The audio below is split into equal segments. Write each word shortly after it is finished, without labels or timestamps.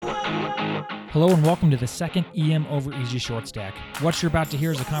Hello and welcome to the second EM Over Easy Short Stack. What you're about to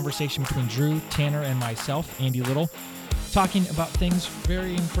hear is a conversation between Drew, Tanner, and myself, Andy Little, talking about things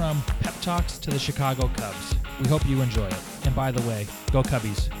varying from pep talks to the Chicago Cubs. We hope you enjoy it. And by the way, go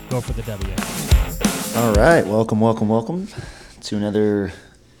Cubbies, go for the W. All right, welcome to another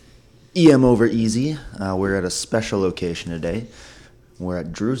EM Over Easy. We're at a special location today. We're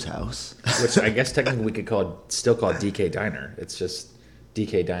at Drew's house. Which I guess technically we could still call it DK Diner. It's just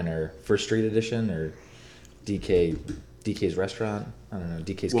DK Diner First Street Edition or DK's Restaurant. I don't know,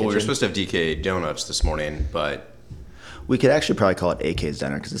 DK's Kitchen. Well, we were supposed to have DK Donuts this morning, but We could actually probably call it AK's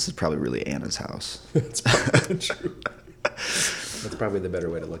Diner because this is probably really Anna's house. That's probably true. That's probably the better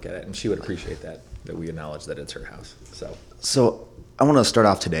way to look at it, and she would appreciate that we acknowledge that it's her house. So I want to start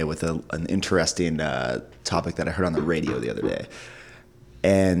off today with an interesting topic that I heard on the radio the other day.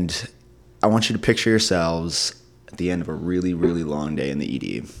 And I want you to picture yourselves at the end of a really, really long day in the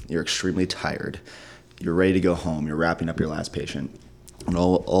ED. You're extremely tired. You're ready to go home. You're wrapping up your last patient. And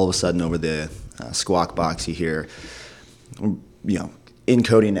all of a sudden over the squawk box you hear,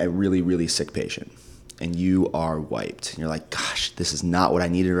 encoding a really, really sick patient. And you are wiped. And you're like, gosh, this is not what I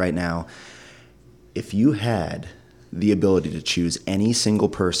needed right now. If you had the ability to choose any single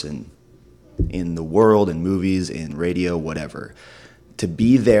person in the world, in movies, in radio, whatever, to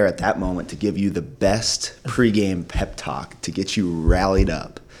be there at that moment to give you the best pregame pep talk to get you rallied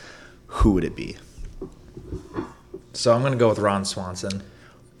up, who would it be? So I'm going to go with Ron Swanson.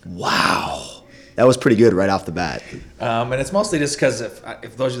 Wow. That was pretty good right off the bat. And it's mostly just because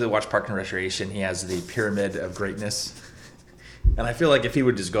if those of you that watch Parks and Recreation, he has the pyramid of greatness. And I feel like if he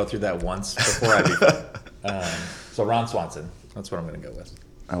would just go through that once before I'd be fine. So Ron Swanson, that's what I'm going to go with.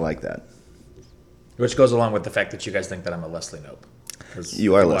 I like that. Which goes along with the fact that you guys think that I'm a Leslie Knope.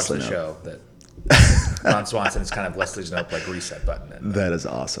 You are Leslie Knope. Knope. Watch the show that Ron Swanson is kind of Leslie Knope, like reset button. And, That is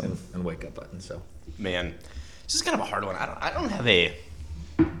awesome. and wake up button. So man, this is kind of a hard one. I don't have a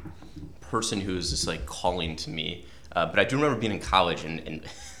person who is just like calling to me, but I do remember being in college and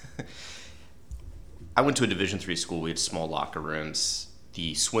I went to a Division III school. We had small locker rooms.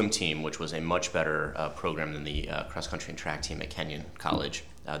 The swim team, which was a much better program than the cross country and track team at Kenyon College.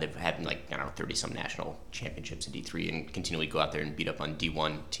 They've had 30-some national championships in D3 and continually go out there and beat up on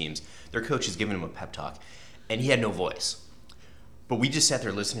D1 teams. Their coach has given him a pep talk, and he had no voice. But we just sat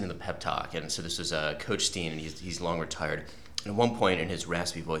there listening to the pep talk, and so this was Coach Steen, and he's long retired. And at one point in his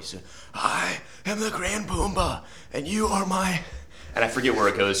raspy voice, he said, "I am the Grand Pumbaa, and you are my..." And I forget where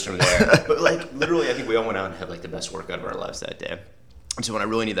it goes from there. But literally, I think we all went out and had the best workout of our lives that day. And so when I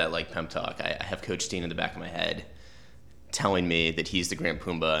really need that pep talk, I have Coach Steen in the back of my head telling me that he's the Grand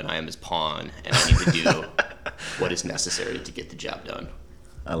Pumbaa and I am his pawn, and I need to do what is necessary to get the job done.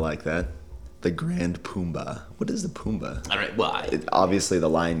 I like that. The Grand Pumbaa. What is the Pumbaa? All right, well, Obviously the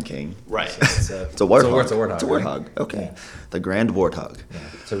Lion King. right. It's a warthog. It's a warthog. It's a warthog. Okay. Yeah. The Grand Warthog. yeah,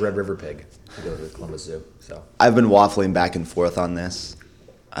 it's a Red River pig. I go to the Columbus Zoo. So I've been waffling back and forth on this.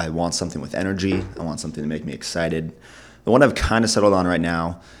 I want something with energy. I want something to make me excited. The one I've kind of settled on right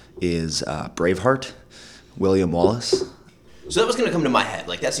now is Braveheart, William Wallace. So that was going to come to my head.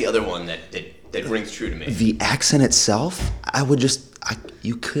 That's the other one that rings true to me. The accent itself,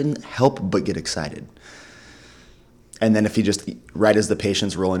 you couldn't help but get excited. And then if he just, right as the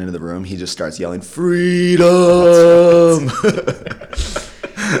patient's rolling into the room, he just starts yelling, "Freedom!"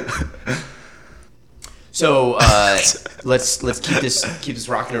 So let's keep this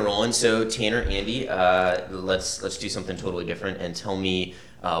rocking and rolling. So Tanner, Andy, let's do something totally different and tell me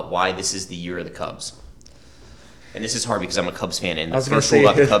why this is the year of the Cubs. And this is hard because I'm a Cubs fan, and the first rule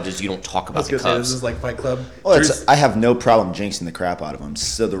about the Cubs is you don't talk about the Cubs. This is like Fight Club. Well, I have no problem jinxing the crap out of them.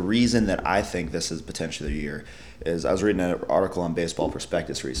 So the reason that I think this is potentially the year is I was reading an article on Baseball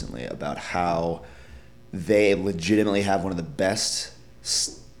Prospectus recently about how they legitimately have one of the best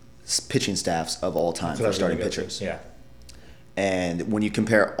pitching staffs of all time for starting pitchers. Yeah. And when you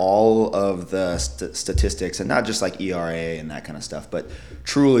compare all of the statistics, and not just like ERA and that kind of stuff, but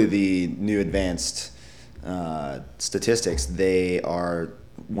truly the new advanced statistics, they are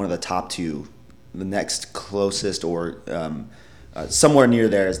one of the top two. The next closest or somewhere near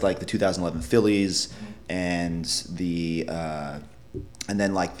there is like the 2011 Phillies and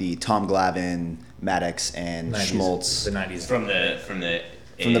then like the Tom Glavine, Maddox, and 90s, Schmaltz. The 90s. From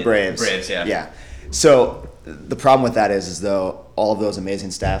the Braves. Braves, yeah. Yeah. So the problem with that is though all of those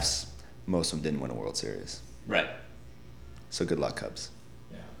amazing staffs, most of them didn't win a World Series. Right. So good luck, Cubs.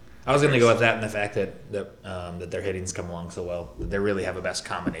 I was going to go with that and the fact that their hitting's come along so well. They really have a best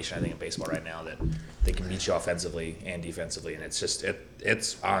combination, I think, in baseball right now, that they can beat you offensively and defensively, and it's just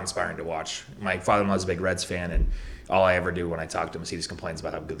it's awe-inspiring to watch. My father-in-law is a big Reds fan, and all I ever do when I talk to him is he just complains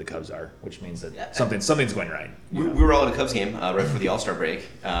about how good the Cubs are, which means that something's going right. We were all at a Cubs game right before the All-Star break.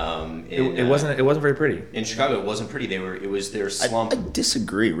 It wasn't very pretty. In Chicago, it wasn't pretty. It was their slump. I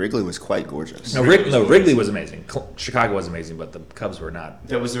disagree. Wrigley was quite gorgeous. Wrigley was amazing. Chicago was amazing, but the Cubs were not.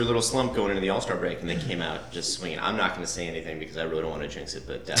 That was their little slump going into the All-Star break, and they came out just swinging. I'm not going to say anything because I really don't want to jinx it,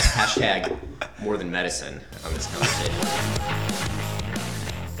 but hashtag more than medicine on this conversation.